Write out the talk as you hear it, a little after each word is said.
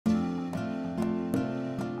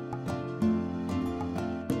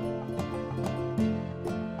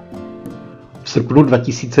V srpnu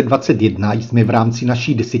 2021 jsme v rámci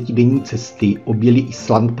naší 10denní cesty objeli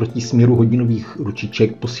Island proti směru hodinových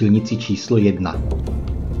ručiček po silnici číslo 1.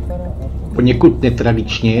 Poněkud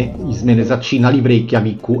netradičně jsme nezačínali v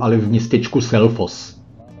Reykjavíku, ale v městečku Selfoss.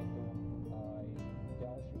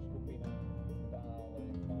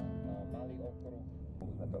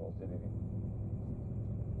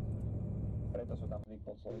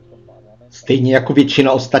 Stejně jako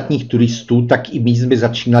většina ostatních turistů, tak i my jsme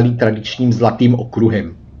začínali tradičním zlatým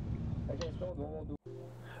okruhem.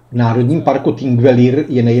 V národním parku Thingvellir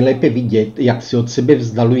je nejlépe vidět, jak se od sebe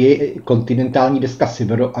vzdaluje kontinentální deska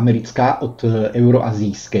severoamerická od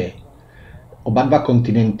euroazijské. Oba dva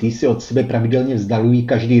kontinenty se od sebe pravidelně vzdalují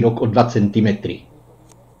každý rok o 2 cm.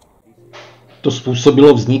 To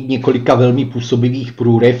způsobilo vznik několika velmi působivých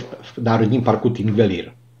průrev v národním parku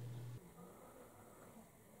Thingvellir.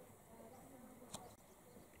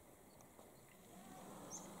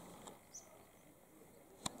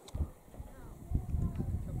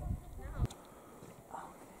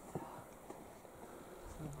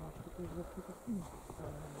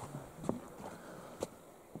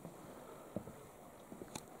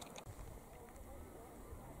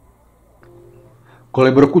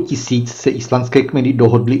 Kolem roku 1000 se islandské kmeny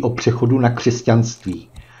dohodly o přechodu na křesťanství.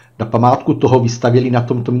 Na památku toho vystavěli na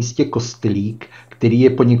tomto místě kostelík, který je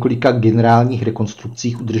po několika generálních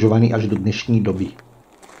rekonstrukcích udržovaný až do dnešní doby.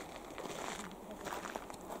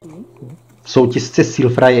 V soutěsce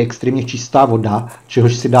Silfra je extrémně čistá voda,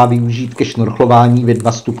 čehož se dá využít ke šnorchlování ve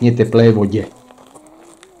 2 stupně teplé vodě.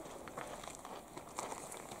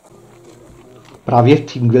 Právě v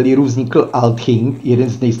Thingvelliru vznikl Althing, jeden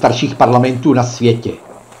z nejstarších parlamentů na světě.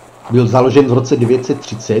 Byl založen v roce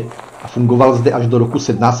 930 a fungoval zde až do roku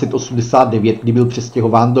 1789, kdy byl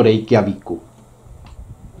přestěhován do Reykjavíku.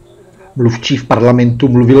 Mluvčí v parlamentu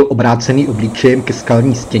mluvil obrácený obličejem ke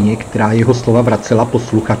skalní stěně, která jeho slova vracela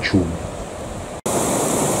posluchačům.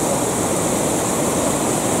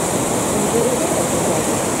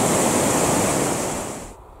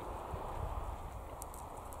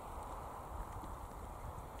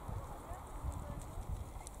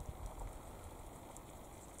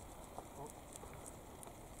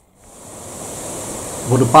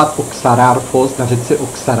 Vodopád Oxarárfoss na řece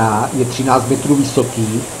Oxará je 13 metrů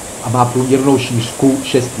vysoký a má průměrnou šířku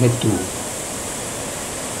 6 metrů.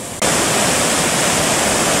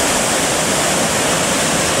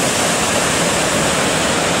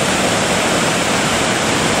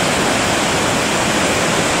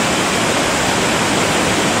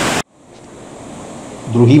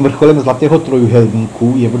 Druhým vrcholem Zlatého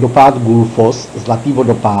trojúhelníku je vodopád Gullfoss, Zlatý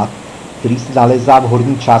vodopád, který se nalézá v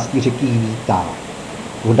horní části řeky Hvítá.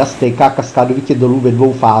 Voda stéká kaskádovitě dolů ve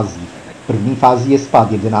 2 fázích. V první fázi je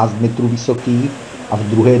spád 11 metrů vysoký a v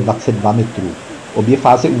druhé 22 metrů. Obě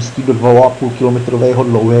fáze ústí do 2,5 kilometrového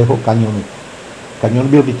dlouhého kanionu. Kanion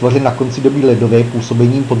byl vytvořen na konci doby ledové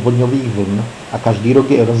působením podvodňových vln a každý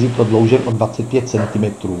rok je erozí prodloužen o 25 cm.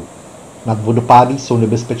 Nad vodopády jsou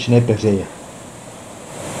nebezpečné peřeje.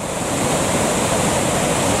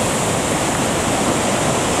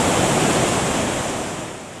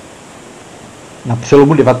 Na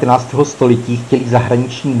přelomu 19. století chtěli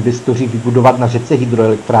zahraniční investoři vybudovat na řece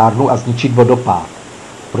hydroelektrárnu a zničit vodopád.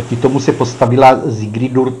 Proti tomu se postavila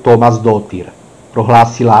Sigríður Tómasdóttir.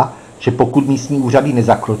 Prohlásila, že pokud místní úřady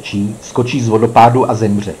nezakročí, skočí z vodopádu a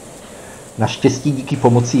zemře. Naštěstí díky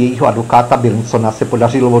pomoci jejího advokáta Björnssona se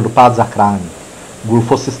podařilo vodopád zachránit.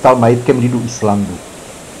 Gullfoss se stal majetkem lidu Islandu.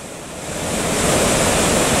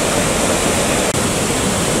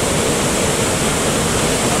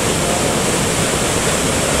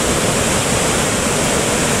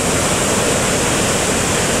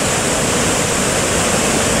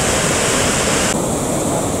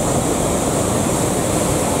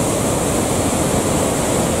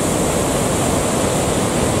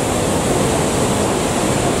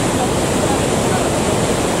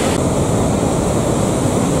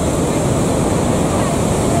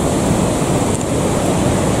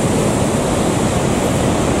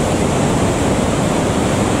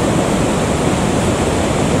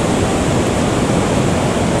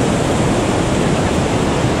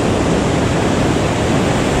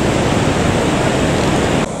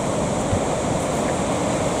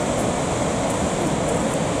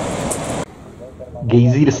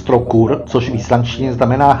 Gejzír Strokur, což v islandštině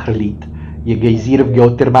znamená chrlít, je gejzír v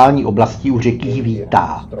geotermální oblasti u řeky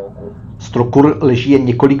Hvítá. Strokur leží jen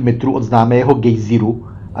několik metrů od známého gejzíru,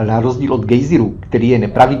 ale na rozdíl od gejzíru, který je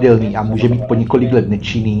nepravidelný a může být po několik let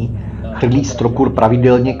nečinný, chrlí Strokur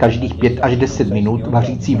pravidelně každých 5 až 10 minut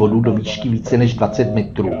vařící vodu do výšky více než 20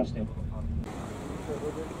 metrů.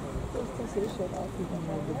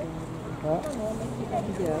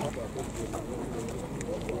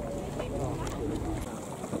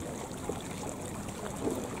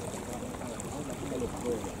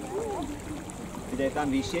 kde je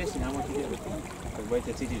tam vyššie, si namočíte, tak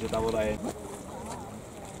budete cítiť, že tá voda je.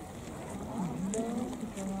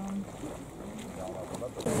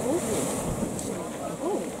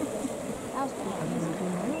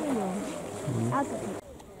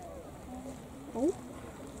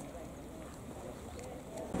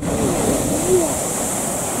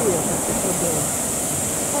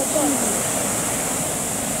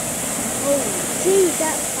 See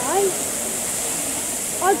that side?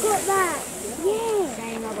 I got that. Yeah.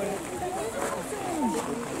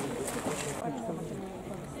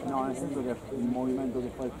 No, nel senso che il movimento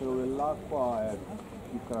che fa il pelo dell'acqua è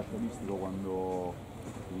più caratteristico quando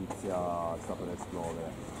sta per esplodere.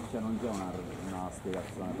 Cioè non c'è una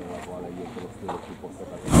spiegazione per la quale io te lo spiego più possa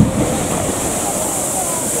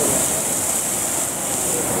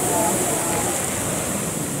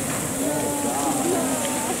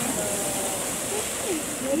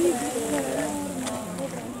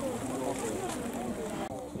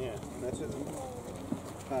Nie, znaczy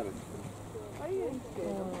stary.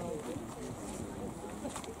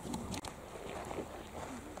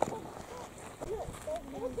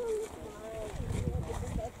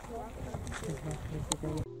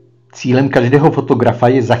 Cílem každého fotografa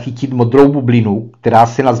je zachytit modrou bublinu, která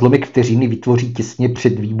se na zlomek vteřiny vytvoří těsně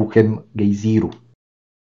před výbuchem gejzíru.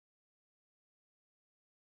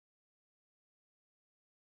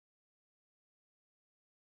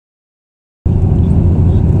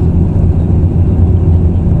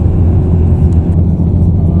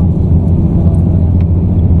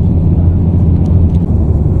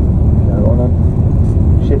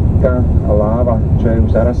 A láva, čo je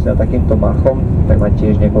už zarastená takýmto machom, tak má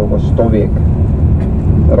tiež niekoľko stoviek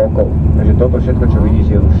rokov. Takže toto všetko, čo vidíš,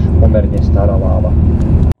 je už pomerne stará láva.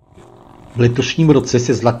 V letošním roce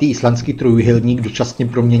se zlatý islandský trojúhelník dočasně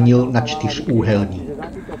proměnil na čtyřúhelník.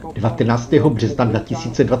 19. března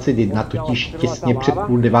 2021, totiž těsně před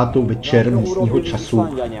 8:30 večer místního času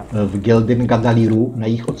v Geldengadaliru na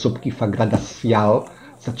jih od sopky Fagradalsfjall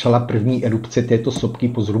začala první erupce této sopky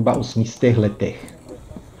po zhruba 800 letech.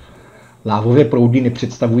 Lávové proudy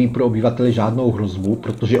nepředstavují pro obyvatele žádnou hrozbu,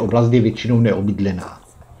 protože oblast je většinou neobydlená.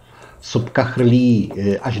 Sopka chrlí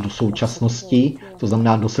až do současnosti, to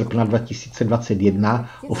znamená do srpna 2021,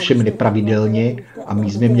 ovšem nepravidelně a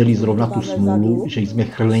my jsme měli zrovna tu smůlu, že jsme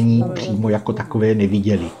chrlení přímo jako takové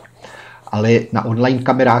neviděli. Ale na online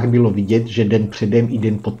kamerách bylo vidět, že den předem i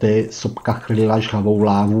den poté sopka chrlila žhavou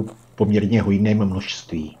lávu v poměrně hojném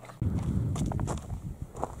množství.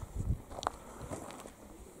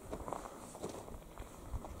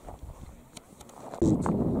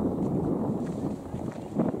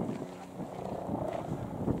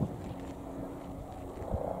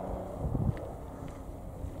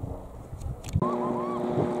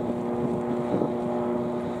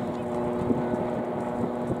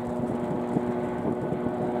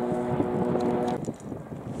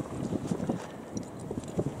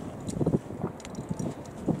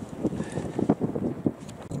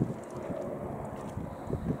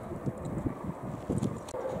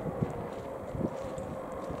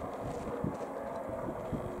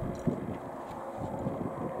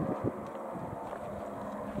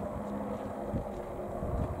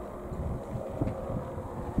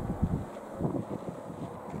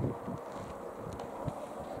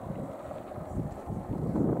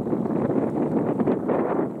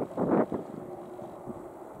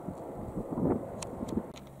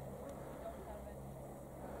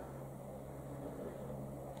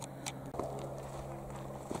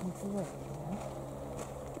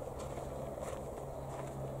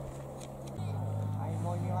 Aj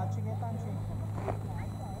môj miláčik je tam, či?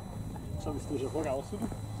 Čo myslíš, že hora osudu?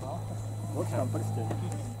 No. Hoď tam prsteň.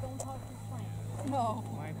 No.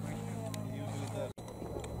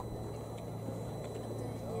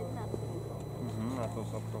 Na to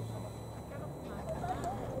sopkou sa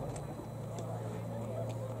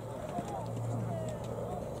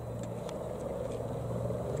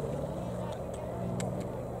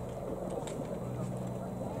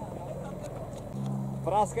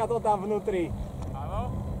Praska to tam vnútri. Áno?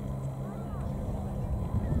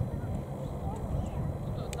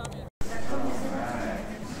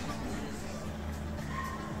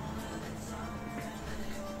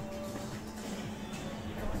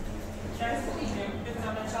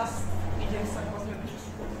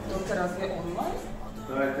 To teraz je online?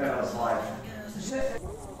 To je teraz live. Že...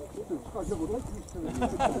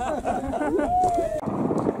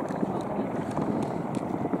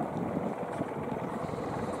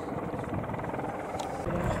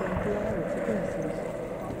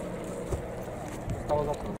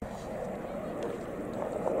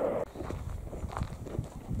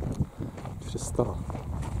 Přestala.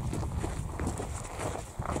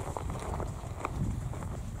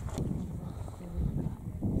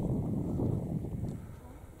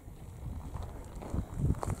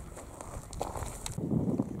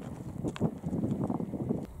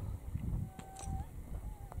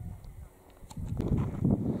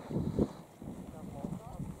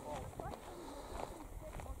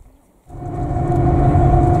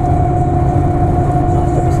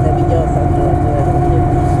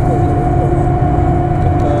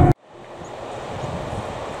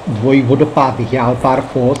 Dvojvodopád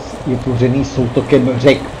Hjalparfoss je tvořený soutokem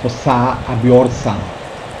řek Fossa a Bjorsa.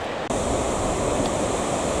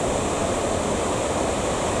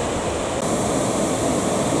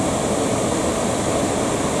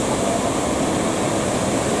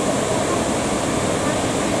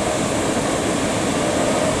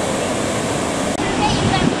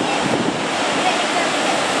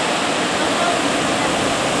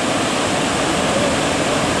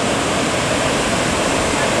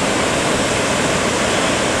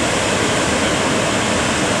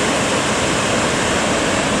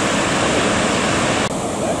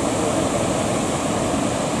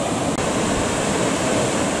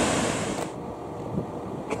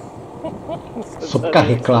 Sopka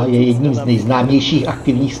Hekla je jedním z nejznámějších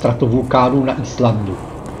aktivních stratovulkánů na Islandu.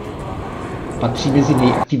 Patří mezi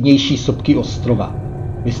nejaktivnější sopky ostrova.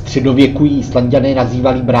 Ve středověku ji Islanďané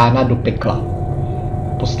nazývali brána do pekla.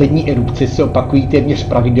 Poslední erupce se opakují téměř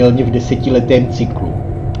pravidelně v 10letém cyklu.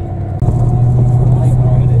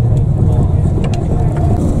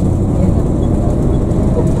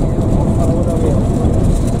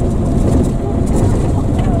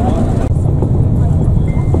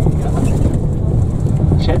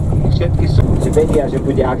 Vedia, že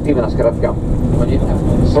bude aktívna, skrátka. Oni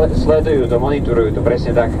sledujú to, monitorujú to,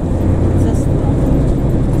 presne tak.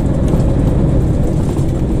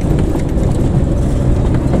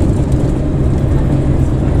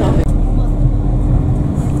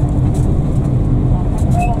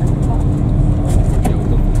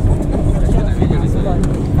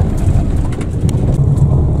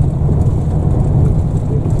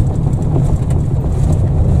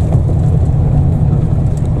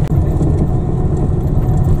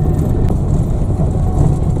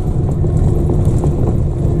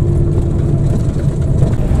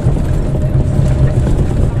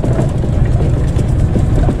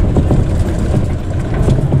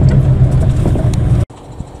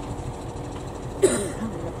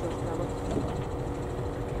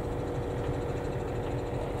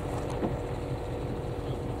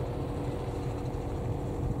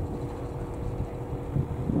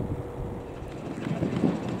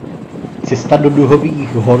 Cesta do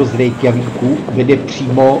duhových hor z Reykjavíku vede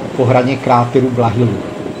přímo po hraně kráteru Blahilu.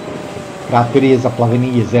 Kráter je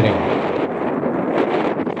zaplavený jezerem.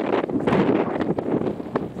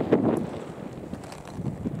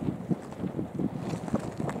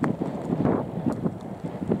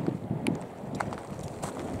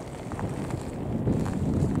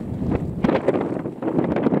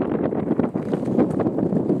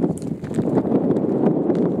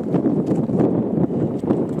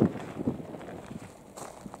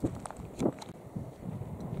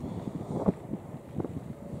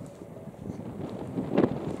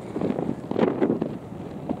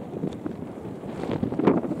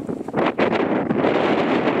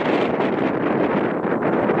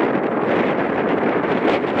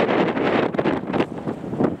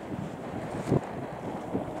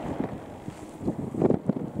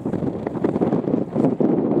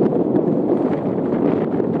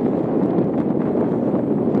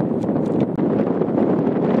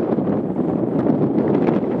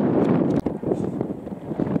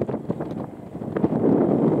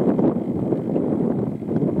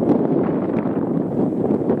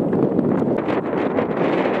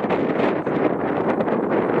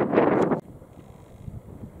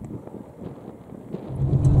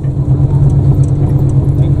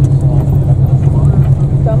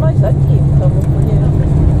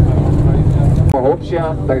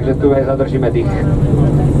 Hlbšia, takže tu aj zadržíme dých.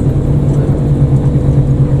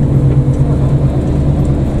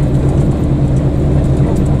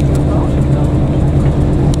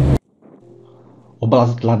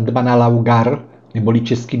 Oblast Landmannalaugar, neboli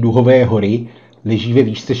česky Duhové hory, leží ve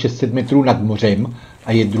výšce 600 metrů nad mořem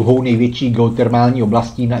a je druhou největší geotermální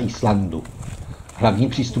oblastí na Islandu. Hlavní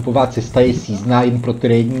přístupová cesta je sjízdná jen pro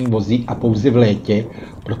terénní vozy a pouze v létě,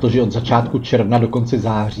 protože od začátku června do konce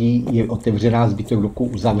září je otevřená, zbytek roku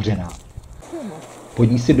uzavřená. Po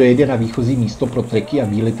ní se dojede na výchozí místo pro treky a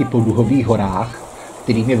výlety po Duhových horách,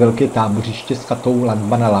 kterým je velké tábořiště s chatou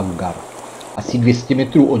Landmannalaugar. Asi 200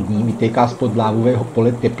 metrů od ní vytéká spod lávového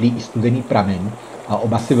pole teplý i studený pramen a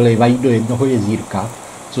oba se vlévají do jednoho jezírka,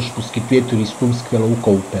 což poskytuje turistům skvělou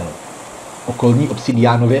koupel. Okolní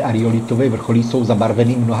obsidiánové a riolitové vrcholy jsou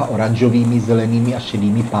zabarveny mnoha oranžovými, zelenými a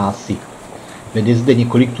šedými pásy. Vede zde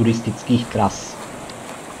několik turistických tras.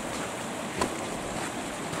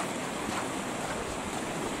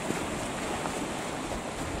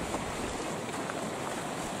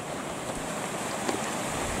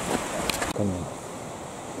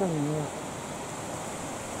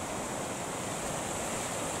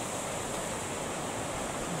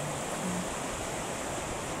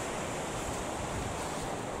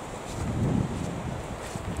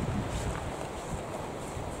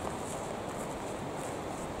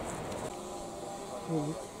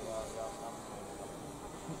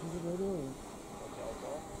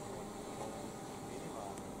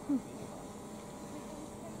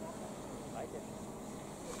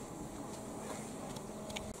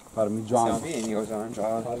 Parmigiano. Siamo pieni, cosa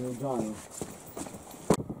mangiare? Parmigiano.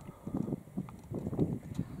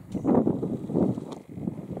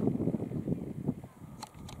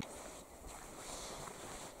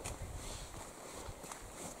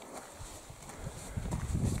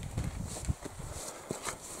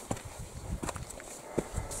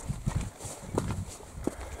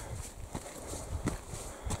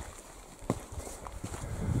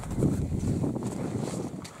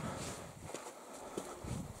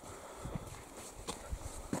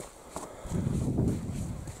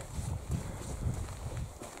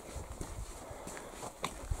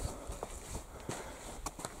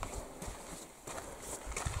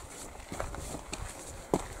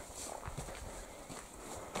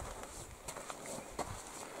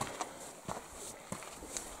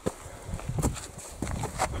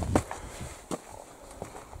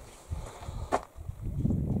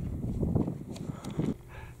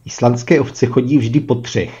 Islandské ovce chodí vždy po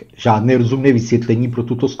třech. Žádné rozumné vysvětlení pro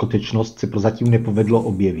tuto skutečnost se prozatím nepovedlo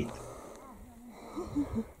objevit.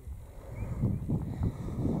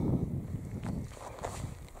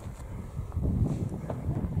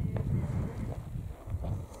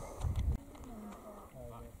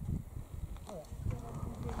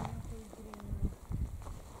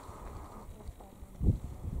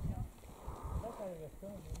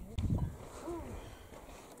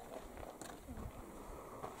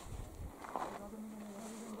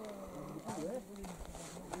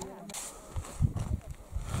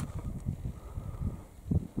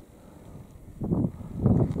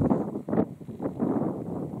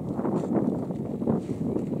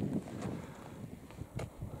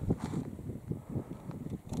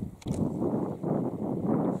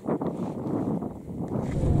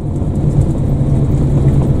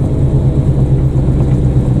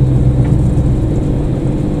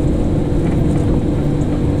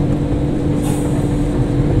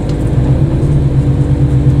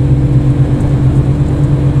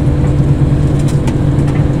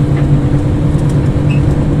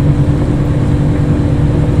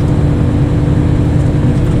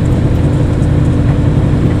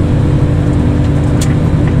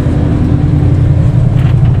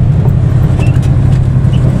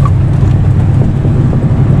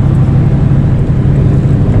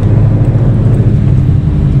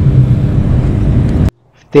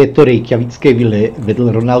 V této reykjavícké vile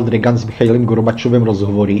vedl Ronald Reagan s Michailem Gorbačovem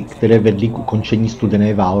rozhovory, které vedly k ukončení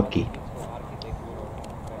studené války.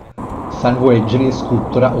 Sun Voyager je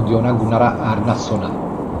skulptura od Jona Gunnara Arnasona.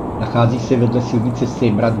 Nachází se vedle silnice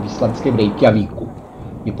Sebrad v islandském Reykjavíku.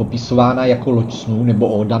 Je popisována jako loď snů nebo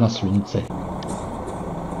óda na slunce.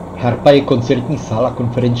 Harpa je koncertní sál a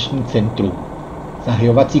konferenční centrum.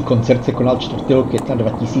 Zahajovací koncert se konal 4. května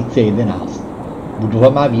 2011. Budova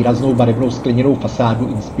má výraznou barevnou skleněnou fasádu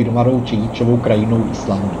inspirovanou čedičovou krajinou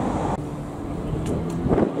Islandu.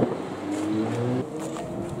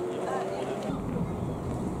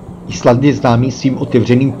 Island je známý svým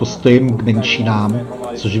otevřeným postojem k menšinám,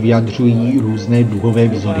 což vyjadřují různé duhové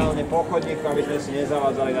vzory.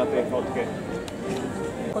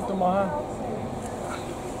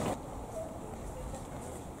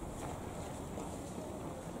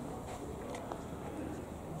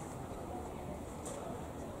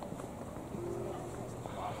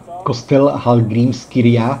 Kostel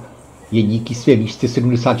Hallgrímskirkja je díky své výšce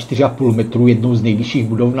 74,5 metrů jednou z nejvyšších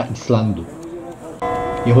budov na Islandu.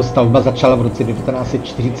 Jeho stavba začala v roce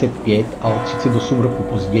 1945 a o 38 roku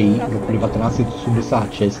později, v roku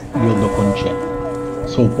 1986, byl dokončen.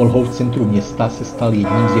 Svou polhou v centru města se stal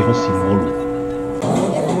jedním z jeho symbolů.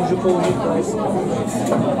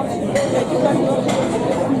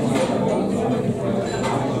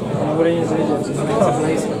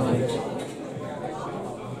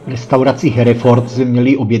 V restauraci Hereford jsme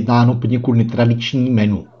měli objednáno poněkud netradiční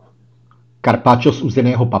menu. Karpáčo z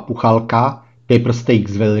uzeného papuchalka, peppersteak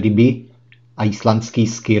z velryby a islandský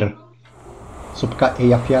skyr. Sopka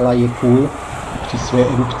Eyjafjallajökull při své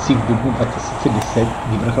erupci v dubnu 2010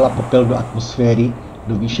 vyvrhla popel do atmosféry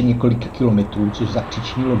do výše několika kilometrů, což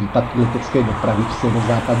zapříčinilo výpadky letecké dopravy v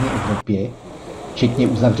severozápadní Evropě, včetně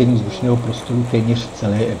uzavření vzdušného prostoru téměř v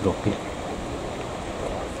celé Evropě.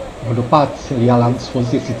 Vodopád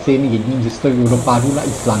Seljalandsfoss je sice jen jedním ze 100 vodopádů na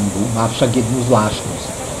Islandu, má však jednu zvláštnost.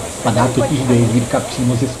 Spadá totiž do jezírka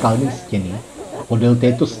přímo ze skalní stěny. Podél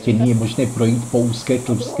této stěny je možné projít po úzké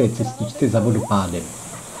klubské cestičce za vodopádem.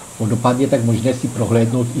 Vodopád je tak možné si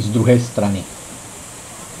prohlédnout i z druhé strany.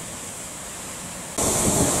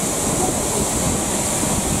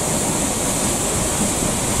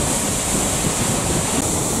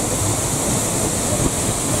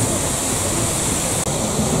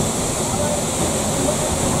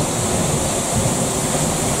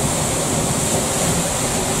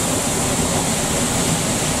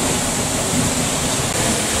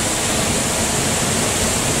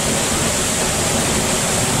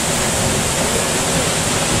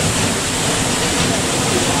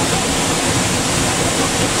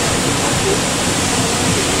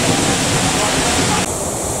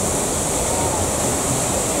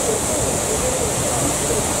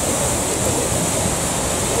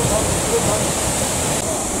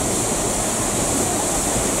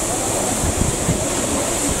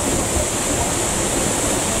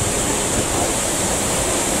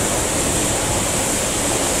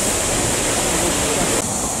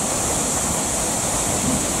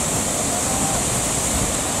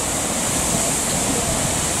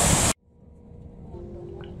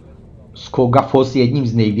 Skogafoss je jedním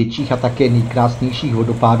z největších a také nejkrásnějších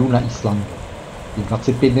vodopádů na Islandu. Je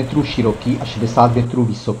 25 metrů široký a 60 metrů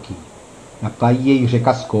vysoký. Napájí jej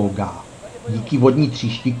řeka Skoga. Díky vodní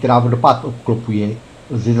tříšti, která vodopád obklopuje,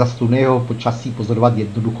 lze za slunného počasí pozorovat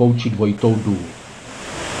jednoduchou či dvojitou důl.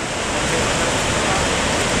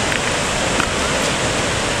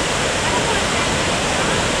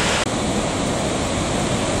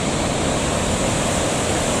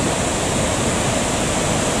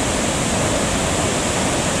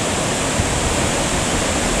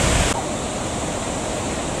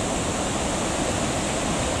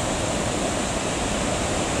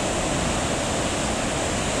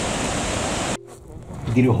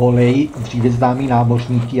 Dirholey, dříve známý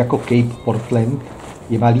námořníky jako Cape Portland,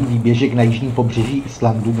 je malý výběžek na jižním pobřeží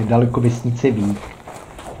Islandu nedaleko vesnice Vík.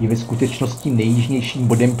 Je ve skutečnosti nejjižnějším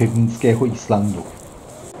bodem pevninského Islandu.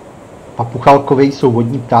 Papuchalkové jsou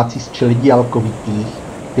vodní ptáci z čeledí alkovitých,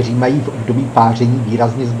 kteří mají v období páření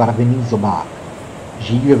výrazně zbarvený zobák.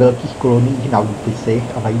 Žijí ve velkých koloniích na útesech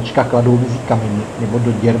a vajíčka kladou mezi kameny nebo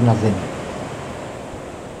do děr na zemi.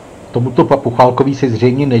 Tomuto papuchalkovi se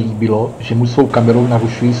zřejmě nelíbilo, že mu svou kamerou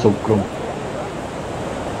narušují soukromí.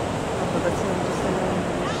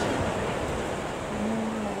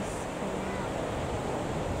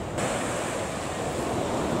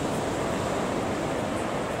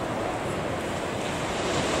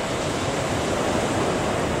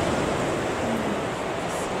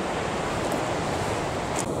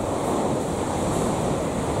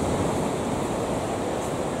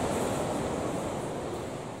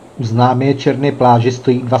 U známé černé pláže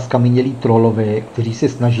stojí dva skamenělí trolové, kteří se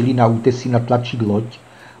snažili na útesy natlačit loď,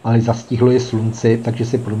 ale zastihlo je slunce, takže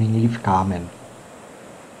se proměnili v kámen.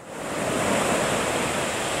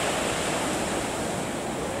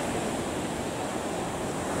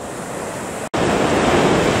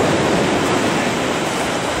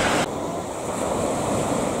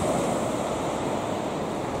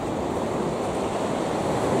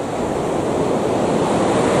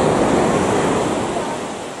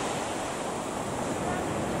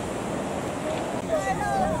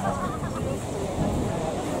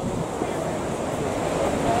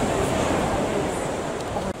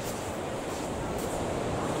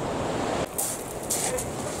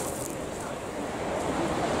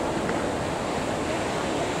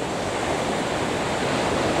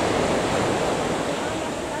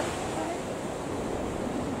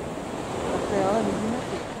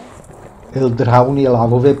 Eldrhaun je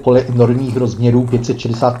lávové pole enormních rozměrů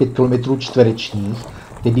 565 km čtverečních,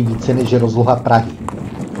 tedy více než rozloha Prahy.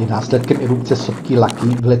 Je následkem erupce sopky Laky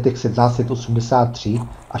v letech 1783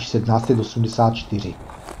 až 1784.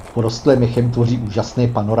 Porostlé mechem tvoří úžasné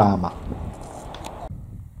panoráma.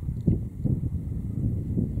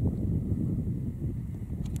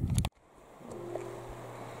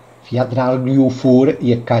 Fjarðargljúfur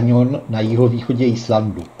je kaňon na jihovýchodě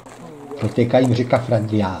Islandu. Protéká jim řeka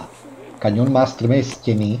Fradja. Kaňon má strmé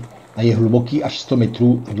stěny a je hluboký až 100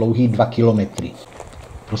 metrů a dlouhý 2 kilometry.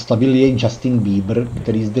 Proslavil jej Justin Bieber,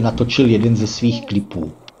 který zde natočil jeden ze svých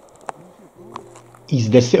klipů. I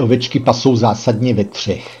zde se ovečky pasou zásadně ve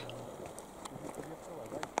třech.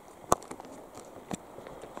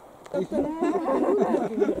 A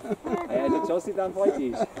čo si tam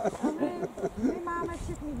fotíš? My máme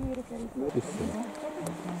všechny víry, které jsou.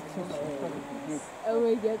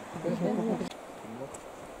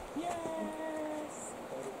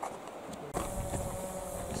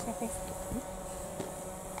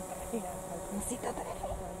 Musí to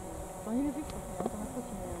trefit. To ani nevyšlo, já to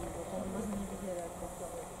nefotíme, to vůbec není vidět jako.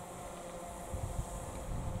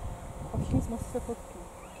 A všichni jsme se fotky.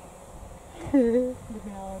 Kdyby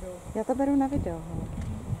náhodou. Já to beru na video.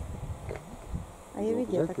 A je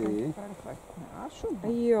vidět také. Perfektně.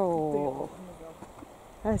 Jo.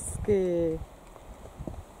 Hezky.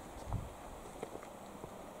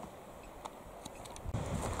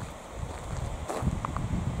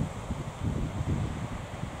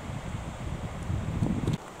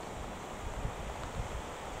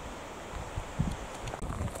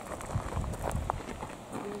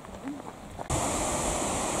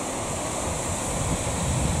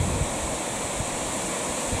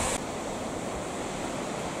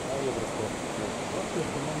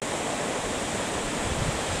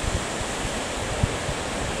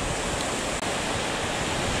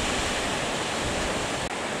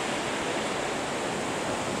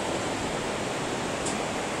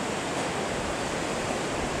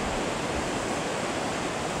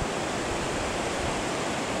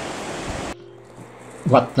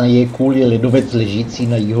 Vatnajökull je ledovec ležící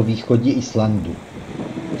na jihovýchodě Islandu.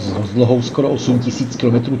 S rozlohou skoro 8000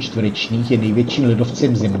 km čtverečních je největším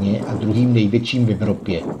ledovcem země a druhým největším v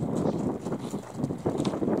Evropě.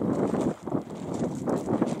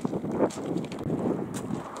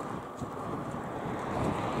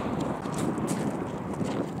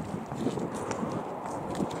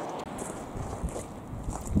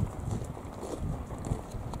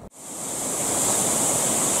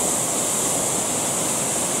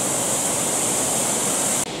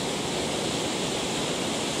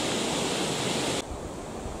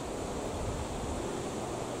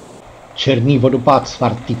 Černý vodopád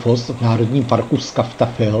Svartifos v Národním parku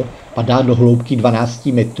Skaftafell padá do hloubky 12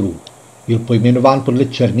 metrů. Byl pojmenován podle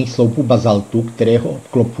černých sloupů bazaltu, které ho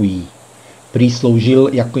obklopují. Prý sloužil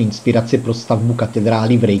jako inspirace pro stavbu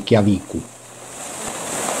katedrály v Reykjavíku.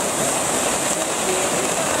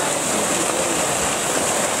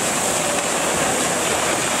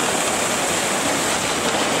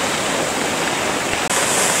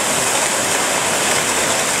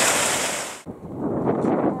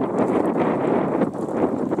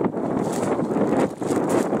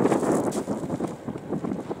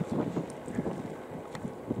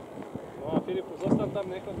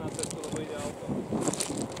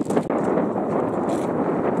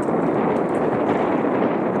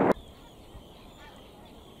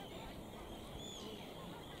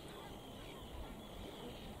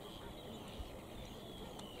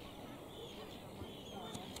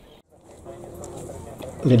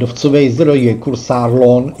 Ledovcové jezero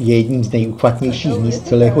Jökulsárlón je jedním z nejuchvatnějších míst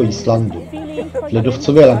celého Islandu. V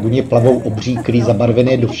ledovcové laguně plavou obří kry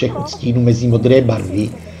zabarvené do všech odstínů mezi modré barvy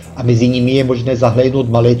a mezi nimi je možné zahlédnout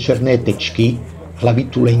malé černé tečky, hlavy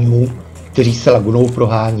tuleňů, kteří se lagunou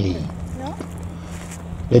prohánějí.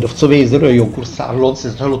 Ledovcové jezero Jökulsárlón se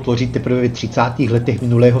začalo tvořit teprve ve 30. letech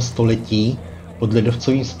minulého století pod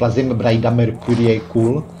ledovcovým splazem Breiða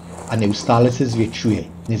Merkurijökull a neustále se zvětšuje.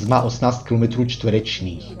 Dnes má 18 km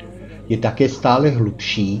čtverečných. Je také stále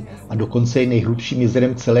hlubší a dokonce je nejhlubším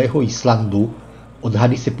jezerem celého Islandu.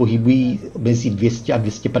 Odhady se pohybují mezi 200 a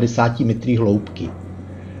 250 metry hloubky.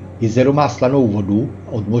 Jezero má slanou vodu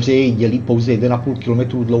a od moře jej dělí pouze 1,5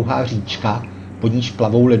 km dlouhá říčka, pod níž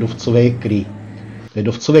plavou ledovcové kry.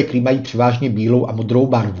 Ledovcové kry mají převážně bílou a modrou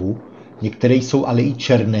barvu, některé jsou ale i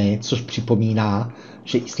černé, což připomíná,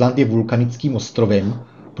 že Island je vulkanickým ostrovem,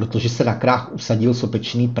 protože se na krách usadil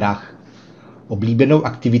sopečný prach. Oblíbenou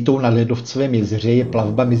aktivitou na ledovcovém jezeře je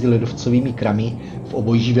plavba mezi ledovcovými kramy v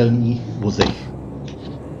obojživelných vozech.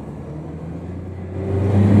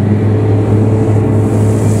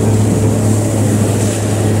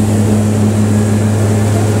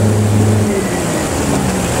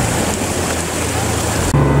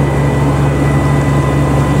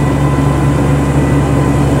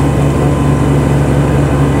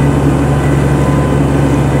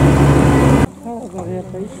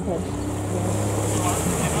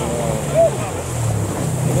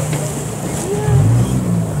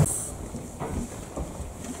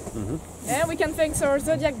 And we can thank our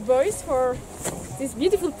Zodiac boys for this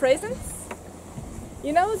beautiful present.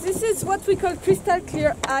 You know, this is what we call crystal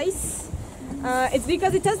clear ice. It's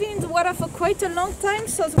because it has been in the water for quite a long time,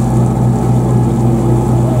 so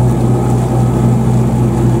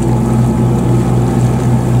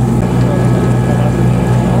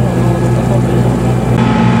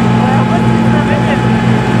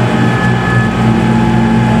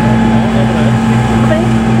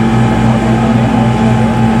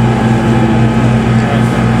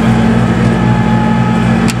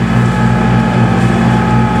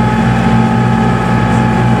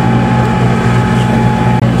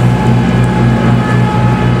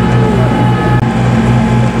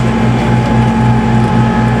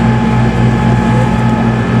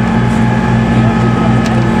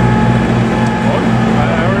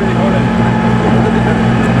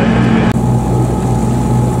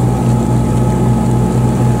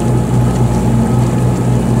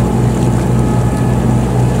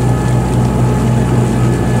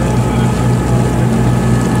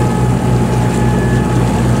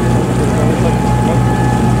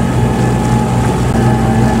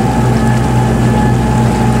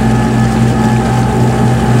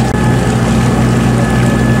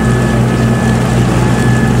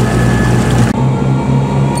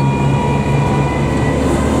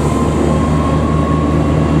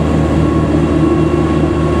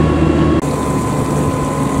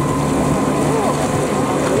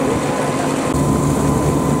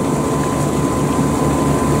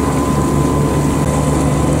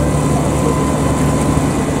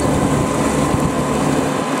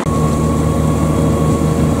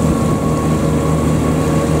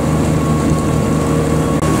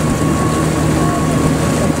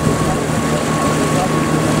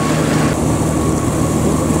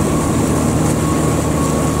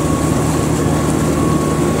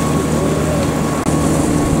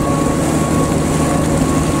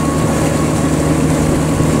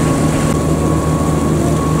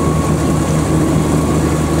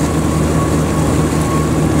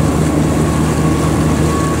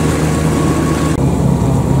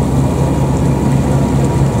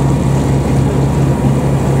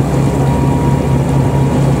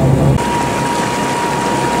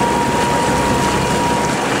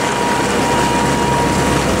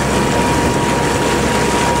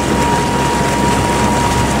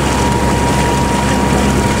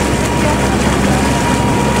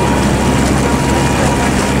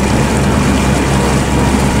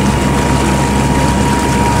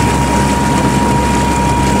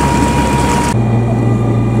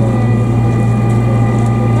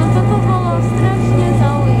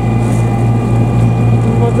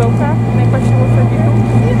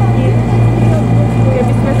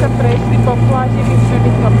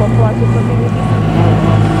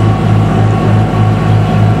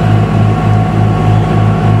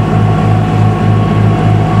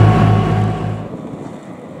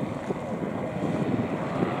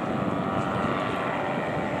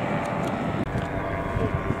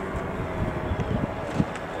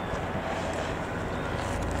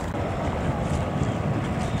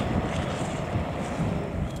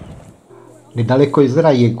Nedaleko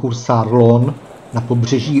jezera Jekur-Sarlon na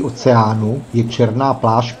pobřeží oceánu je černá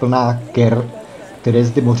pláž plná ker, které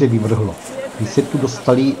zde moře vyvrhlo. Když se tu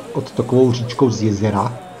dostali odtokovou říčkou z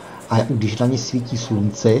jezera a když na ně svítí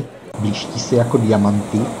slunce, blíští se jako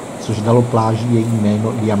diamanty, což dalo pláži její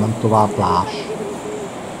jméno Diamantová pláž.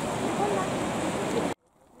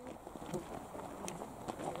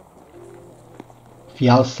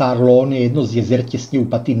 Fjalsárlón je jedno z jezer těsně u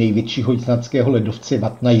paty největšího islandského ledovce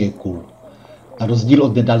Vatna Jökull. Na rozdíl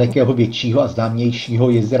od nedalekého většího a známějšího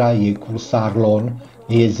jezera Jökulsárlón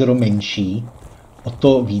je jezero menší, o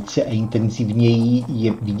to více a intenzivněji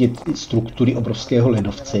je vidět struktury obrovského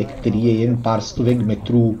ledovce, který je jen pár stovek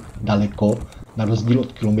metrů daleko, na rozdíl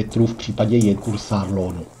od kilometrů v případě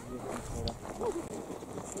Jökulsárlónu.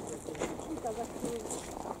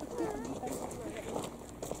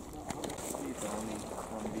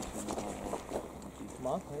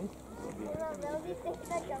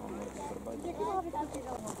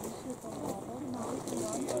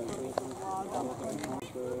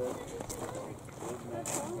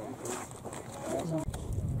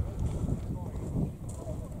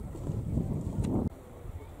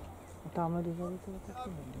 Tamhle dozadu to je taky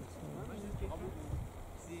hodně.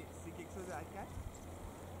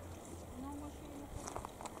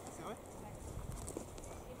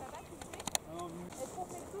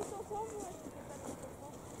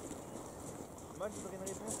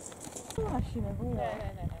 Naši nebo jo?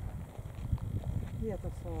 Ne. Je to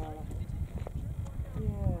jsou ale.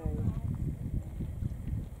 Jej.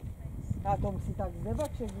 A to musí tak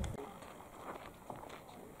zdebaček.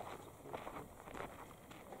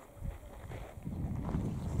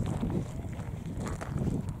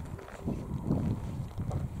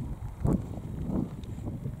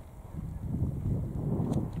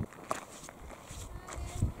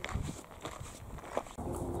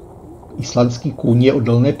 Islandský kůň je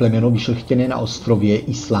odolné plemeno vyšlechtěné na ostrově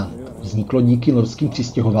Island. Vzniklo díky norským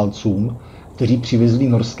přistěhovalcům, kteří přivezli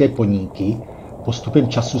norské poníky. Postupem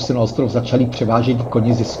času se na ostrov začali převážet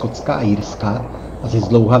koně ze Skotska a Irska a ze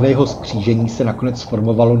zdlouhavého skřížení se nakonec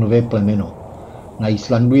formovalo nové plemeno. Na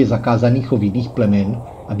Islandu je zakázaný chov jiných plemen,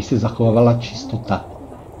 aby se zachovala čistota.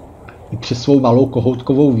 I přes svou malou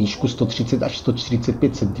kohoutkovou výšku 130 až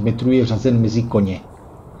 145 cm je řazen mezi koně.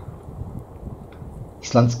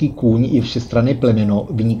 Islandský kůň je všestranné plemeno,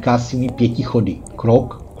 vyniká svými 5 chody: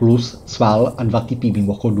 krok, klus, cval a 2 typy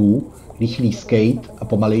mimochodů, rychlý skate a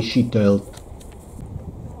pomalejší tölt.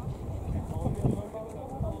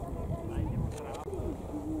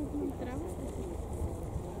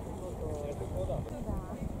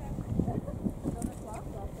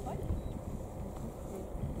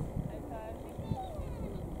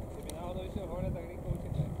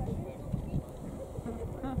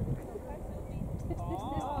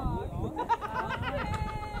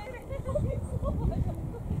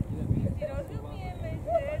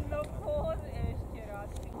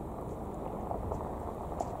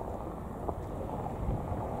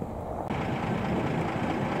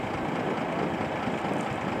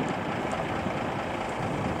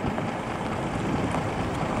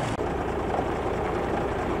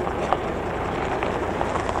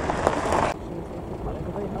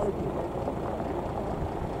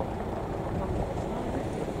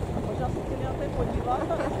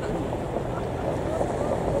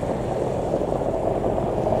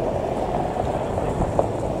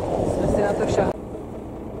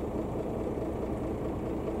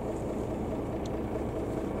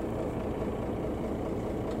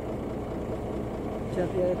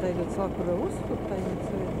 Je tady docela průzkup, tady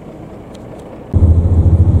něco je.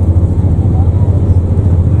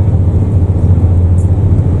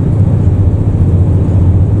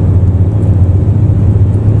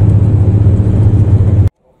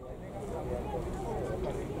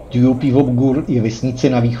 Djúpivogur je vesnice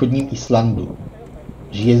na východním Islandu.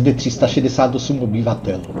 Žije zde 368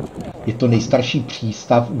 obyvatel. Je to nejstarší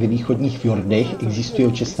přístav ve východních fjordech, existuje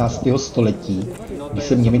od 16. století, kdy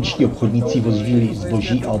sem němečtí obchodníci vozili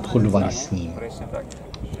zboží a obchodovali s ním.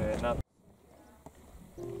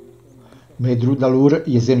 Medrudalur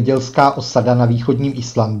je zemědělská osada na východním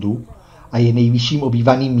Islandu a je nejvyšším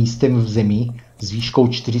obývaným místem v zemi s výškou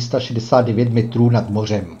 469 metrů nad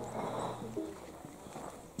mořem.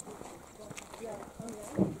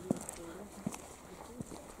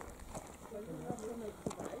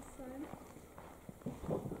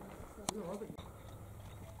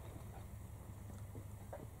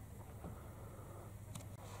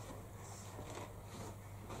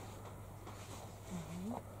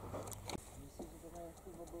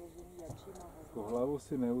 Hlavu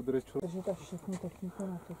si neudrečil. Takže tak všechny techniku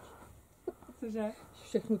natočí. Cože?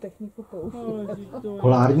 Všechnu techniku použít.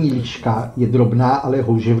 Polární liška je drobná, ale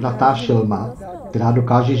houževnatá šelma, která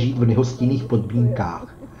dokáže žít v nehostinných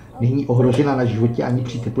podmínkách. Není ohrožena na životě ani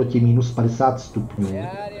při teplotě minus 50 stupňů.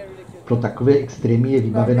 Pro takové extrémy je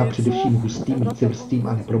vybavena především hustým, vícevrstvým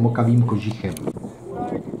a nepromokavým kožichem.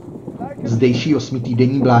 Zdejší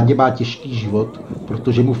 8týdenní mládě má těžký život,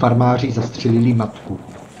 protože mu farmáři zastřelili matku.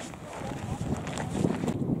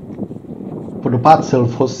 Vodopád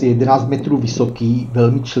Selfoss je 11 metrů vysoký,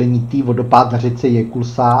 velmi členitý vodopád na řece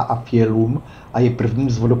Jekulsá a Fjellum a je prvním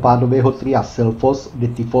z vodopádového tria Selfoss,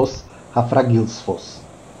 Dettifoss, Hafragilsfoss.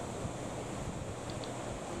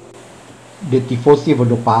 Dettifoss je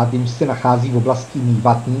vodopád, jenž se nachází v oblasti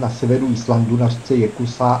Novotný na severu Islandu na řece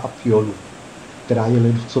Jekulsá a Fjellum, která je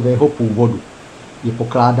ledovcového původu. Je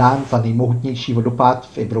pokládán za nejmohutnější vodopád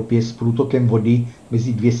v Evropě s průtokem vody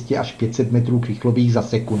mezi 200 až 500 metrů krychlových za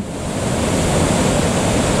sekundu.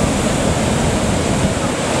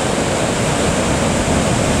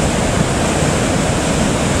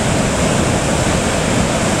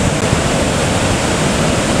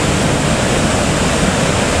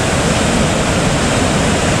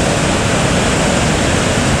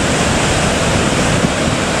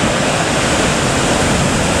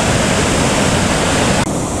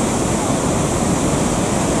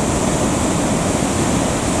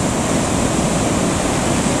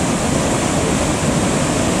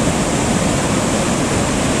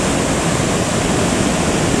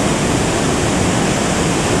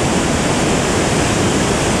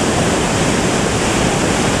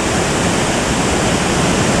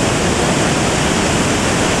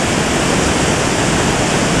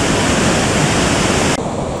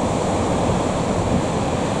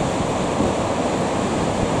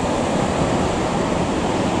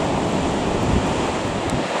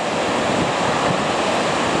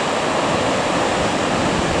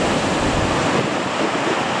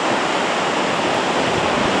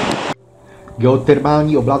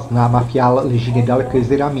 Geotermální oblast Námafjall leží nedaleko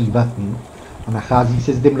jezera Mývatn a nachází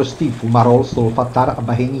se zde množství fumarol, solfatar a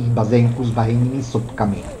bahenních bazénků s bahennými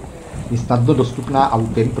sopkami. Je snadno dostupná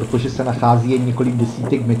autem, protože se nachází jen několik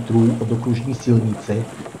desítek metrů od okružní silnice,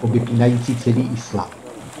 obepínající celý Island.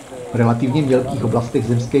 V relativně mělkých oblastech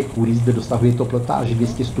zemské kůry zde dosahuje teplota až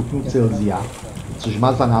 200 stupňů Celsia, což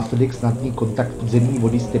má za následek snadný kontakt podzemní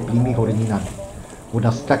vody s teplými horninami.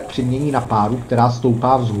 Voda se tak přemění na páru, která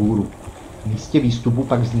stoupá vzhůru. V místě výstupu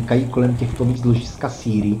pak vznikají kolem těchto míst ložiska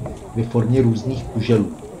síry ve formě různých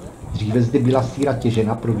kuželů. Dříve zde byla síra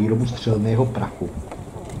těžena pro výrobu střelného prachu.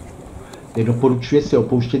 Nedoporučuje se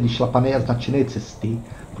opouštět vyšlapané a značené cesty,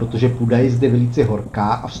 protože půda je zde velice horká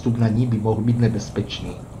a vstup na ní by mohl být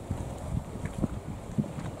nebezpečný.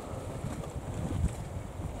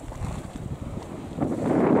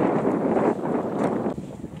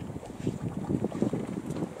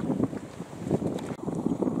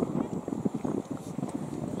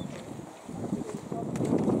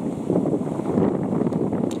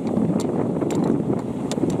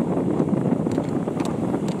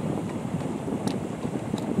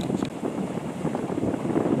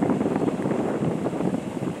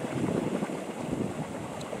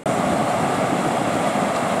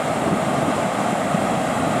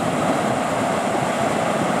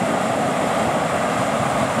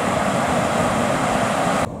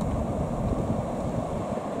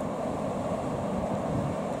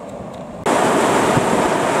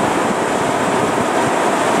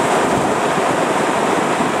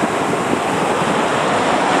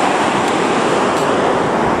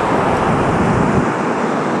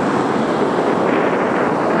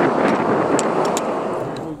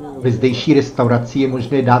 Ve zdejší restauraci je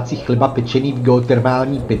možné dát si chleba pečený v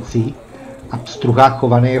geotermální peci a pstruha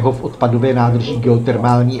chovaného v odpadové nádrži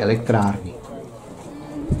geotermální elektrárny.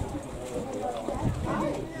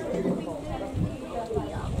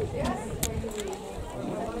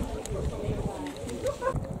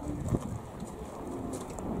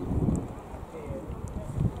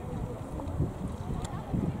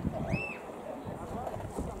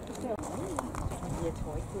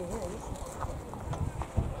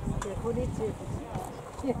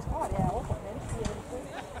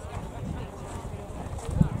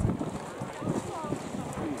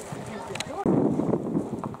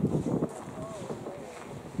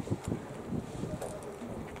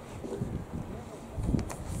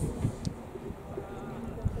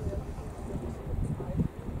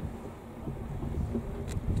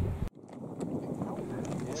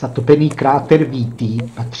 Zatopený kráter Víty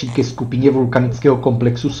patří ke skupině vulkanického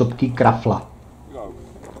komplexu sopky Krafla.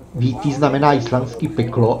 Víty znamená islandský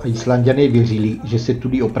peklo a Islanďané věřili, že se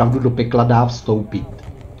tudy opravdu do pekla dá vstoupit.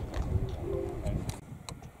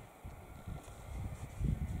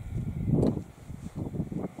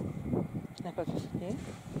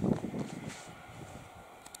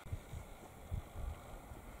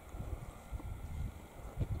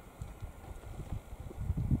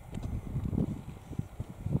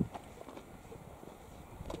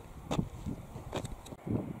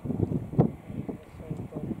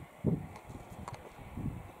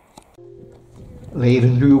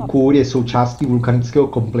 Leirhnjúkur je součástí vulkanického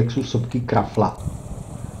komplexu sopky Krafla.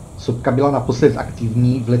 Sopka byla naposled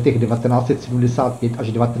aktivní v letech 1975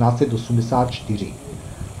 až 1984.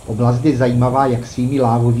 Oblast je zajímavá jak svými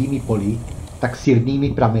lávovými poli, tak sirnými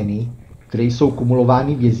prameny, které jsou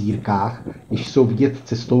kumulovány v jezírkách, jež jsou vidět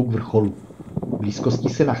cestou k vrcholu. V blízkosti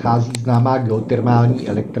se nachází známá geotermální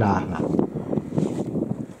elektrárna.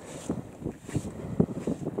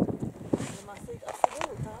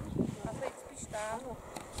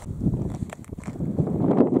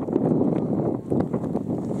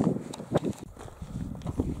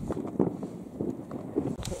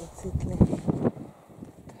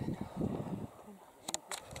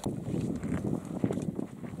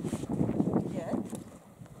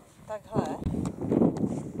 Takhle.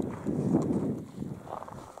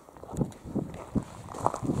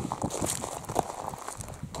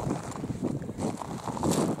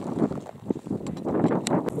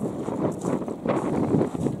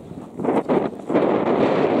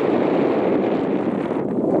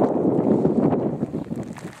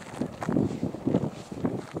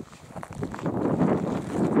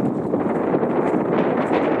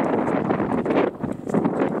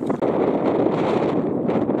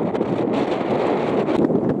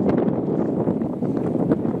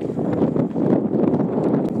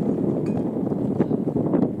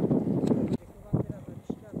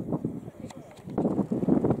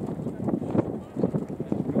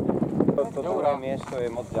 To druhé miesto je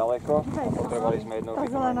moc ďaleko a potrebovali sme jednou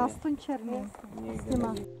zelená stuň černý.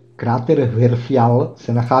 Kráter Hverfjall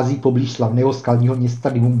se nachází poblíž slavného skalního města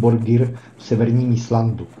Dimmuborgir v severním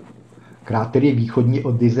Islandu. Kráter je východně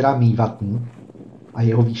od jezera Mývatn a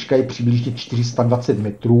jeho výška je přibližně 420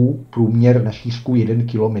 metrů, průměr na šířku 1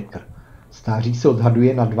 kilometr. Stáří se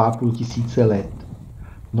odhaduje na 2500 let.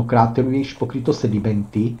 Dno kráteru je již pokryto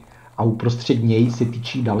sedimenty a uprostřed něj se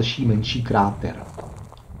tyčí další menší kráter.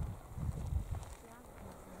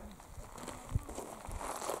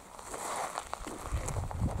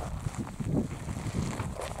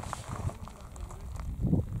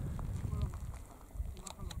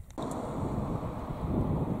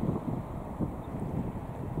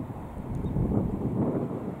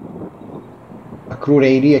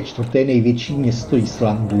 Akureyri je čtvrté největší město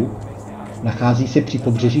Islandu. Nachází se při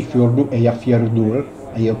pobřeží fjordu Eyjafjörður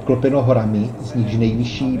a je obklopeno horami, z nichž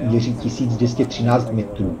nejvyšší měří 1213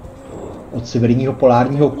 metrů. Od severního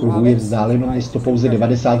polárního kruhu je vzdáleno město pouze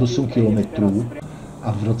 98 kilometrů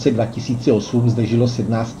a v roce 2008 zde žilo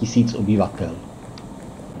 17 000 obyvatel.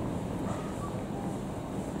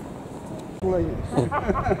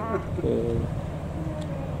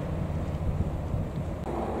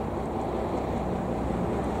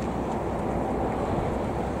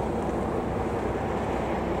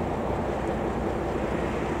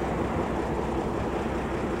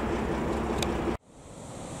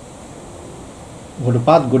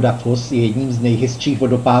 Vodopád Godafoss je jedním z nejhezčích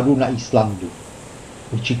vodopádů na Islandu.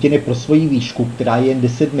 Určitě ne pro svoji výšku, která je jen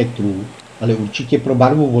 10 metrů, ale určitě pro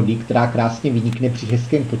barvu vody, která krásně vynikne při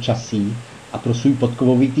hezkém počasí a pro svůj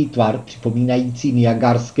podkovovitý tvar připomínající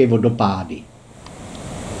Niagarské vodopády.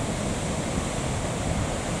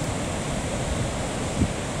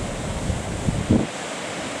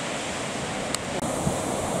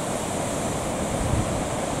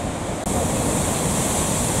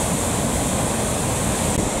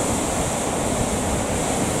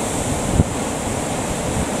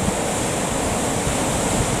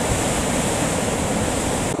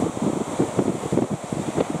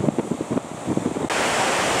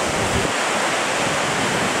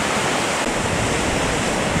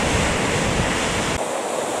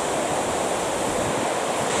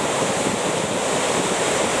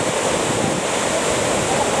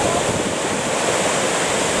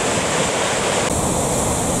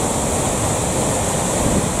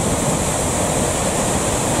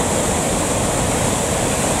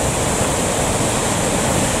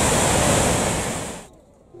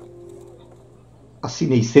 Asi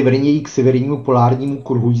nejseverněji k severnímu polárnímu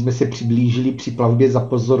kruhu jsme se přiblížili při plavbě za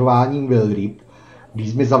pozorováním velryb, když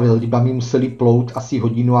jsme za velrybami museli plout asi 1,5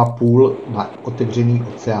 hodiny na otevřený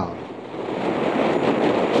oceán.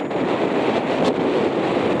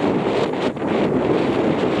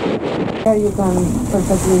 Here you can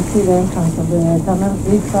perfectly see the entrance of the tunnel.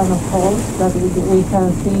 These are of holes that we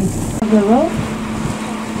can see the road.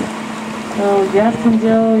 So just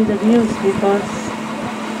enjoy the views because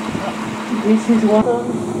this is what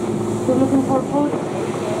we're looking for food.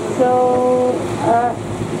 So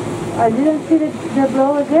I didn't see the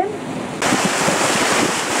blow again.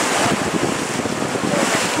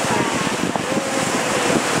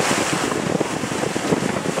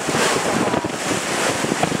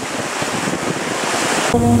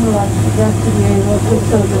 but just to be able to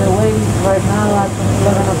show you the way right now at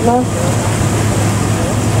 11 o'clock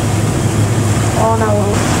on our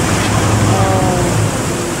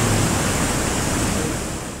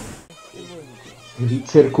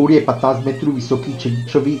Glícirkur je 15 metrů vysoký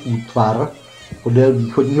čedičový útvar podél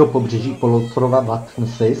východního pobřeží poloostrova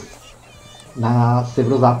Vatnsnes na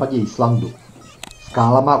severozápadě Islandu.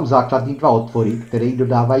 Skála má u základny 2 otvory, které jí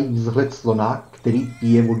dodávají vzhled slona, který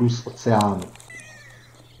pije vodu z oceánu.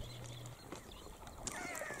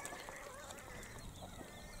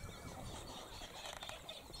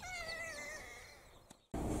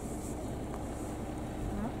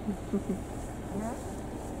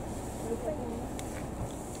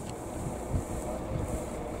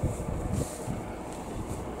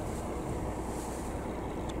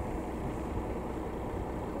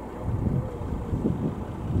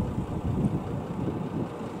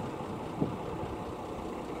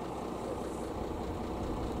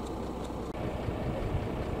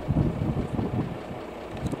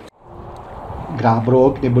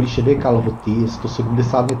 Grábrok neboli šedé kalhoty je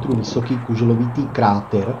 170 metrů vysoký kuželovitý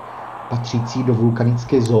kráter patřící do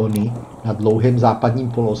vulkanické zóny na dlouhém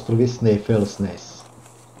západním poloostrově Snæfellsnes.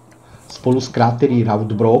 Spolu s krátery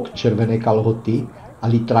Raudbrok, červené kalhoty, a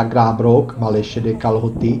Litra Grábrok, malé šedé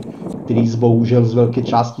kalhoty, který bohužel z velké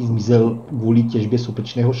části zmizel kvůli těžbě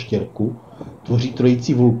sopečného štěrku, tvoří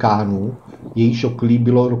trojici vulkánů, jejíž okolí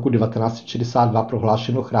bylo roku 1962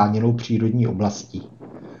 prohlášeno chráněnou přírodní oblastí.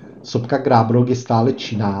 Sopka Grábrok je stále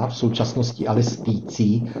činná, v současnosti ale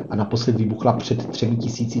spící a naposled vybuchla před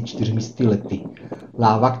 3400 lety.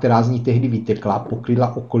 Láva, která z ní tehdy vytekla,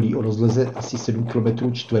 pokryla okolí o rozleze asi 7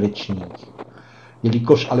 km čtverečních.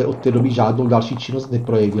 Jelikož ale od té doby žádnou další činnost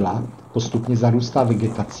neprojevila, postupně zarůstá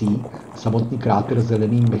vegetací, samotný kráter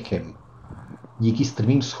zeleným mechem. Díky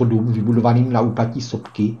strmým schodům vybudovaným na úpatí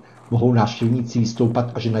sopky mohou návštěvníci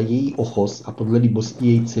vystoupat až na její ochos a podle libosti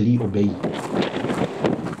jej celý obejít.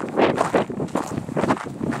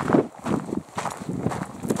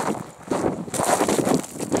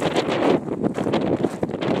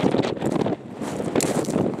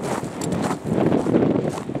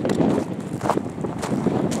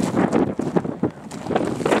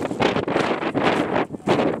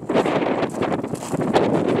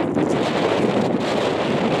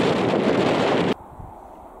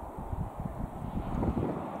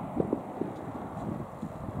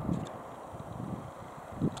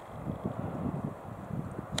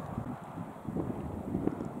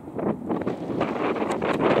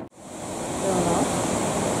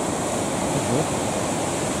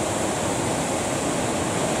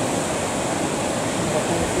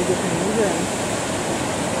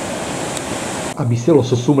 Aby se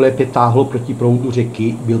lososům lépe táhlo proti proudu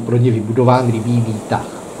řeky, byl pro ně vybudován rybí výtah.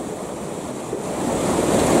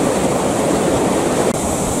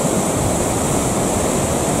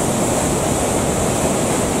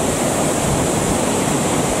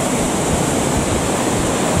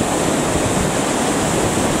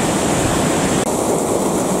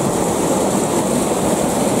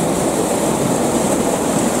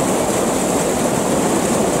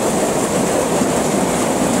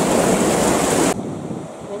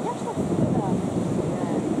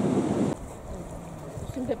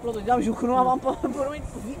 Dám žuchnu a budu mít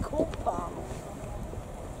vykoupat.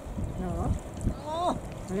 No.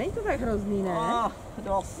 Není to tak hrozný, ne?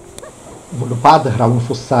 Dost. Vodopád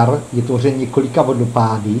Hraunfossar je tvořen několika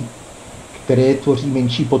vodopády, které tvoří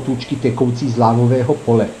menší potůčky tekoucí z lávového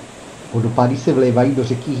pole. Vodopády se vlévají do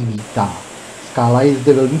řeky Hvítá. Skála je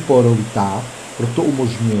zde velmi porovitá, proto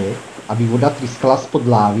umožňuje, aby voda tryskala spod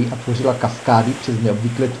lávy a tvořila kaskády přes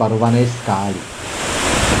neobvykle tvarované skály.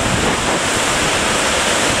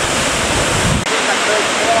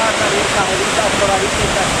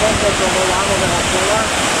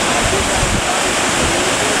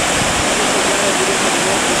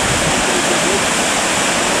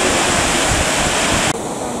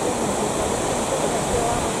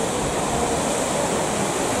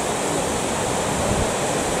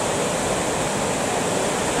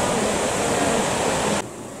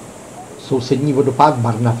 Sousední vodopád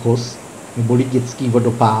Barnafoss, neboli dětský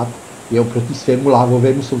vodopád, je oproti svému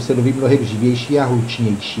lávovému sousedovi mnohem živější a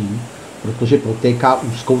hlučnější, protože protéká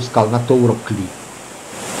úzkou skalnatou roklí.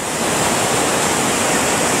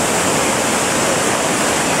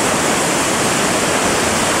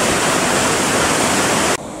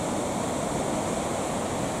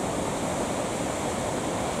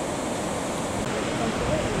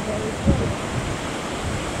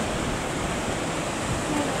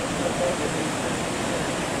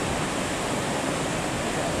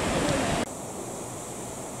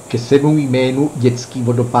 Ke svému jménu dětský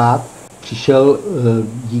vodopád Přišel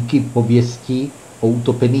díky pověsti o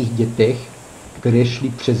utopených dětech, které šly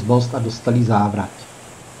přes most a dostali závrať.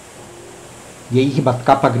 Jejich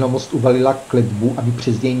matka pak na most uvalila kletbu, aby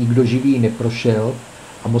přes něj nikdo živý neprošel,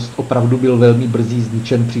 a most opravdu byl velmi brzy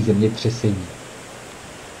zničen při zemětřesení.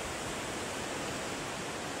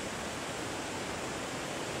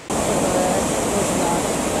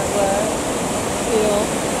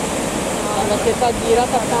 Ta díra,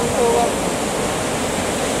 tak tam to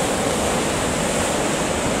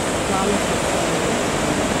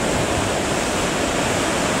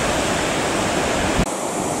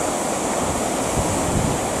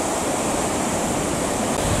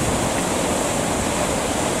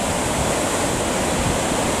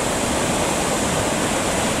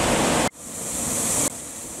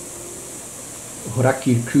Hora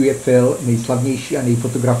Kirkjufell, nejslavnější a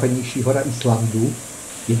nejfotografovanější hora Islandu,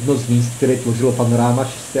 jedno z míst, které tvořilo panoráma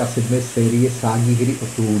 6. a 7. série ságy hry o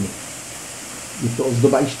trůny. Je to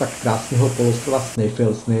ozdoba již tak krásného poloostrova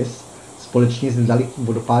Snæfellsnes, společně s nedalekým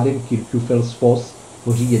vodopádem Kirkjufellsfoss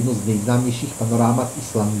tvoří jedno z nejznámějších panorámat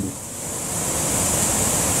Islandu.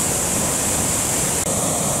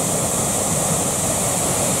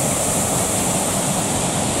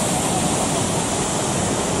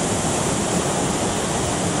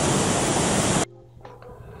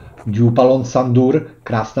 Djúpalonsandur,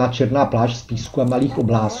 krásná černá pláž z písku a malých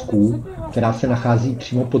oblázků, která se nachází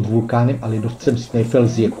přímo pod vulkánem a ledovcem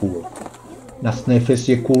Snæfellsjökull. Na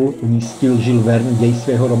Snæfellsjökull umístil Jules Verne děj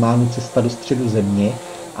svého románu Cesta do středu země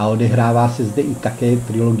a odehrává se zde i také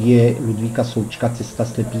trilogie Ludvíka Součka Cesta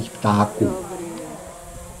slepých ptáků.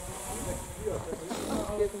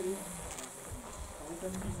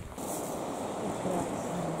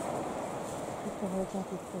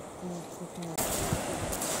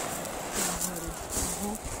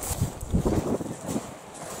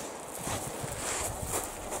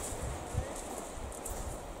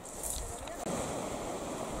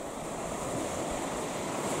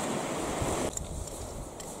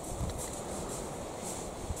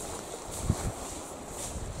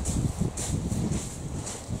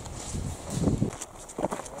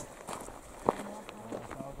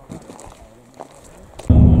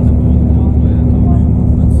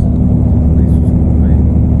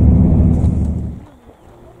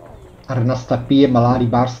 Arnarstapi je malá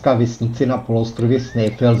rybářská vesnice na poloostrově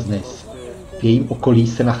Snæfellsnes. V jejím okolí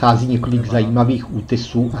se nachází několik zajímavých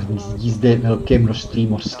útesů a hnízdí zde velké množství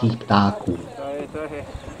mořských ptáků.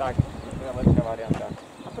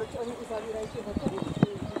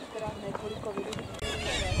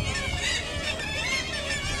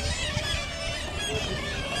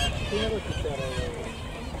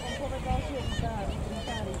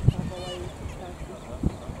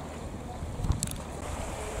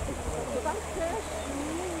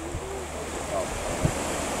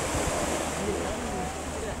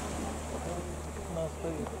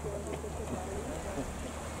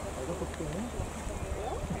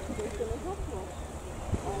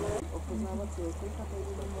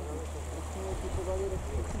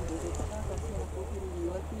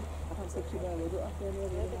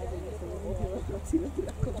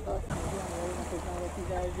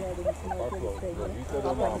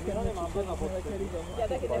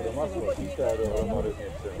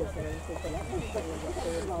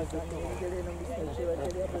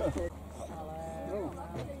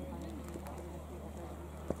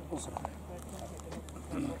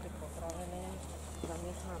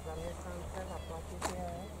 Zaměstnance, zaplatit je,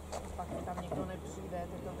 pak tam nikdo nepřijde,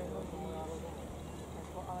 ty to vyhodí,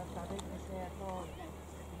 ale tady, když je jako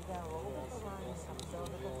jde o ubytování, chtěl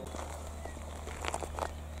by to...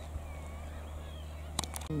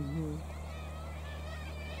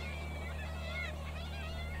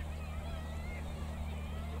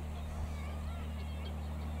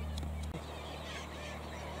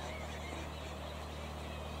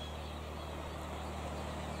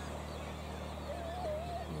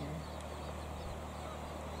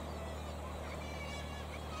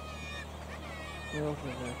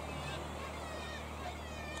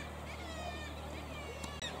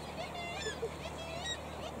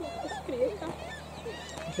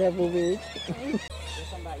 Saya bubit.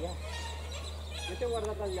 Jo t'he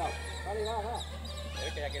guardat al lloc. Vale, va.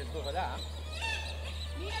 Que hi ha aquells dos allà.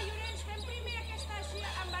 Mira, Llorenç, fem primer aquesta així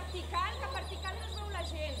en vertical, que en vertical no es veu la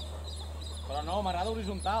gent. Però no, m'agrada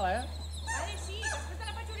horitzontal, Vale, sí, després te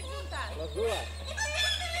la faig horitzontal. Les dues.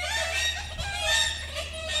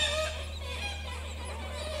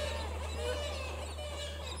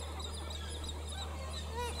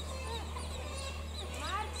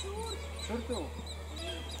 Marc, surt. Surto.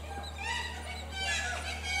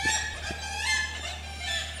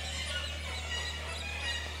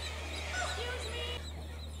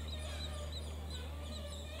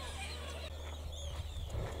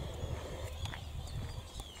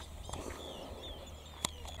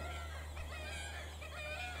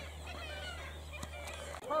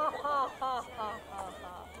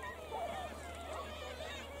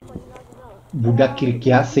 Buddha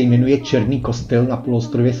Kirkia se jmenuje Černý kostel na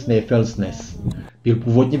poloostrově Snæfellsnes. Byl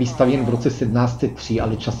původně vystavěn v roce 1703,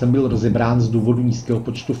 ale časem byl rozebrán z důvodu nízkého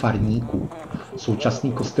počtu farníků.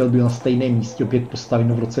 Současný kostel byl na stejném místě opět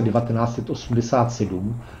postaven v roce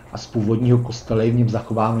 1987 a z původního kostela je v něm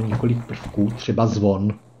zachováno několik prvků, třeba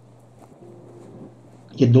zvon.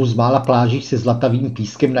 Jednou z mála pláží se zlatavým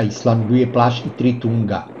pískem na Islandu je pláž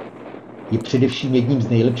Tunga. Je především jedním z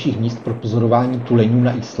nejlepších míst pro pozorování tuleňů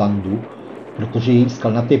na Islandu, protože její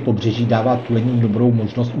skalnaté pobřeží dává tuleňům dobrou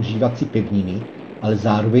možnost užívat si pevniny, ale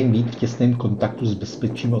zároveň být v těsném kontaktu s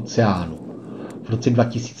bezpečím oceánu. V roce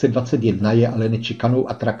 2021 je ale nečekanou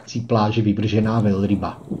atrakcí pláže vyvržená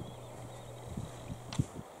velryba.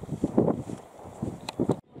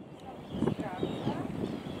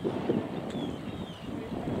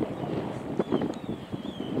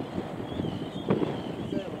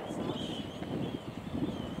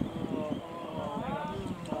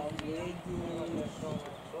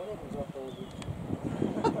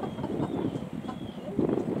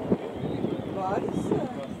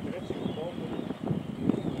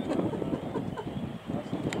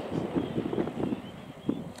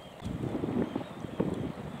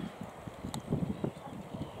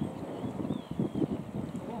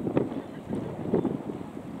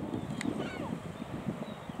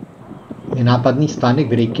 Nenápadný stánek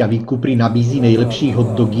v Reykjavíku prý nabízí nejlepší hot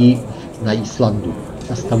dogy na Islandu.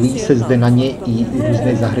 Zastavují se zde na ně i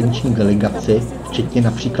různé zahraniční delegace, včetně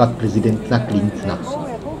například prezidenta Clintona.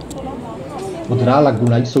 Modrá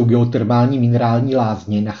laguna jsou geotermální minerální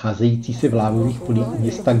lázně, nacházející se v lávových polích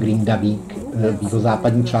města Grindavík v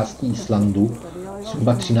jihozápadní části Islandu,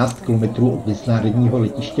 zhruba 13 km od mezinárodního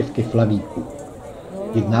letiště v Keflavíku.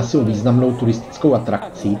 Jedná se o významnou turistickou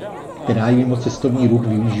atrakci, která je mimo cestovní ruch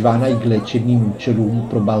využívána i k léčebným účelům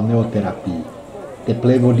pro balneoterapii.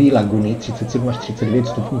 Teplé vody laguny 37 až 39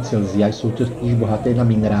 stupňů Celsia jsou totiž bohaté na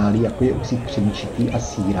minerály, jako je oxid křemičitý a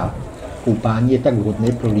síra. Koupání je tak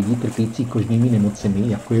vhodné pro lidi trpící kožními nemocemi,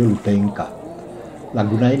 jako je luténka.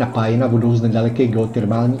 Laguna je napájena vodou z nedaleké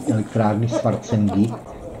geotermální elektrárny Svartsengi,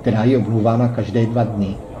 která je obnovována každé 2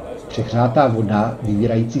 dny. Přehřátá voda,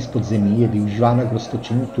 vyvírající z podzemí, je využívána k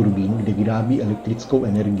roztočení turbín, kde vyrábí elektrickou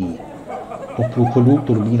energii. Po průchodu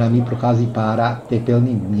turbínami prochází pára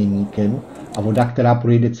tepelným výměníkem a voda, která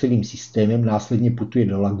projede celým systémem, následně putuje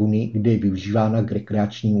do laguny, kde je využívána k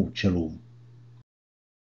rekreačním účelům.